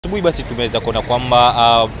Asubuhi basi tumeweza kuona kwamba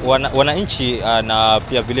wananchi na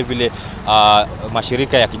pia vile vile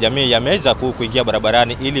mashirika ya kijamii yameweza kuingia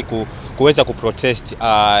barabarani ili kuweza kuprotest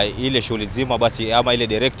ile shughuli nzima basi ama ile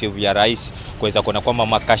directive ya rais kuweza kuona kwamba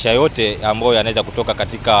makasha yote ambayo yanaweza kutoka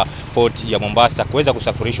katika port ya Mombasa kuweza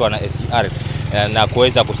kusafirishwa na SGR na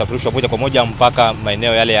kuweza kusafirishwa moja kwa moja mpaka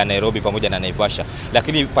maeneo yale ya Nairobi pamoja na Naivasha.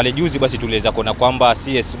 Lakini pale juzi basi tuliweza kuona kwamba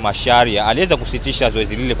CS Macharia aliweza kusitisha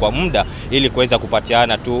zoezi lile kwa muda ili kuweza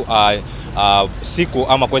kupatiana tu siku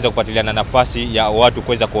ama kuweza kupatiliana nafasi ya watu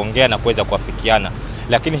kuweza kuongea na kuweza kuafikiana.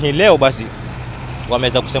 Lakini hii leo basi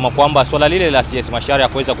wameweza kusema kwamba swala lile la CS Macharia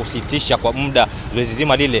kuweza kusitisha kwa muda zoezi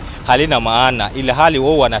zima lile halina maana, ila hali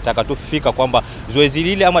wao wanataka tu fika kwamba zoezi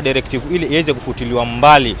lile ama directive ile iweze kufutiliwa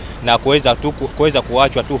mbali na kuweza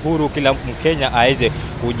kuachwa tu huru, kila Mkenya aweze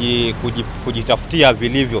kujitafutia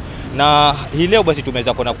vilivyo. Na hii leo basi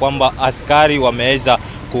tumeweza kuona kwamba askari wameweza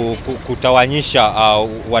kutawanyisha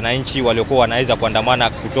wananchi waliokuwa wanaweza kuandamana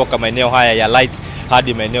kutoka maeneo haya ya lights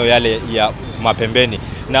hadi maeneo yale ya mapembeni,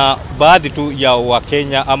 na baadhi tu ya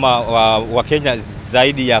Wakenya ama Wakenya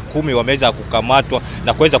zaidi ya 10 wameweza kukamatwa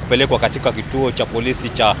na kuweza kupelekwa katika kituo cha polisi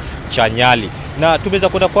cha Nyali. Na tumeweza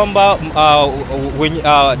kuona kwamba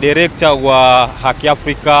director wa Haki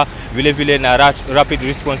Afrika vile vile na Rapid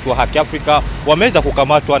Response wa Haki Afrika wameweza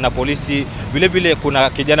kukamatwa na polisi. Vile vile kuna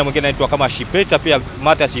kijana mwingine anaitwa kama Shipeta, pia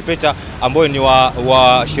Martha Shipeta ambaye ni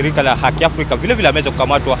wa shirika la Haki Afrika vile vile ameweza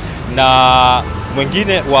kukamatwa, na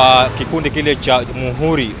mwingine wa kikundi kile cha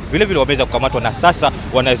Muhuri vile vile wameweza kukamatwa na sasa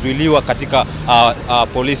wanazuiliwa katika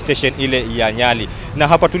police station ile ya Nyali. Na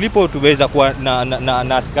hapa tulipo tumeweza kuwa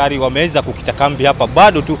na askari wameweza kukita kambi hapa,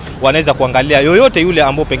 bado tu wanaweza kuangalia yoyote yule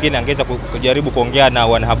ambao pengine angeweza kujaribu kuongea na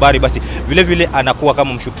wanahabari, basi vile vile anakuwa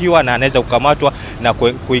kama mshukiwa na anaweza kukamatwa na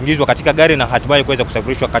kuingizwa katika gari na hatimaye kuweza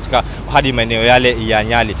kusafirishwa katika hadi maeneo yale ya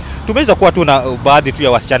Nyali. Tumeweza kuwa tu na baadhi tu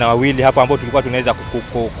ya wasichana wawili hapa ambao tulikuwa tunaweza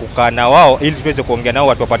kukaa na wao ili tuweze kuongea nao,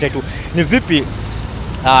 watu wapate tu ni vipi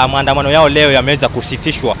maandamano yao leo yameweza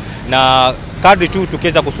kusitishwa. Na kadri tu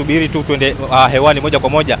tukiweza kusubiri tu tuende hewani moja kwa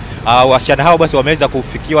moja, wasichana hao basi wameweza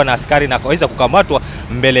kufikiwa na askari na waweza kukamatwa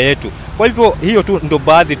mbele yetu. Kwa hivyo hiyo tu ndo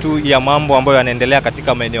baadhi tu ya mambo ambayo yanaendelea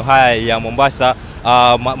katika maeneo haya ya Mombasa.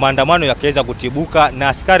 Maandamano yakiweza kutibuka na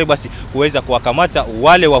askari basi kuweza kuwakamata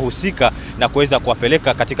wale wahusika na kuweza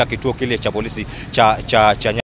kuwapeleka katika kituo kile cha polisi cha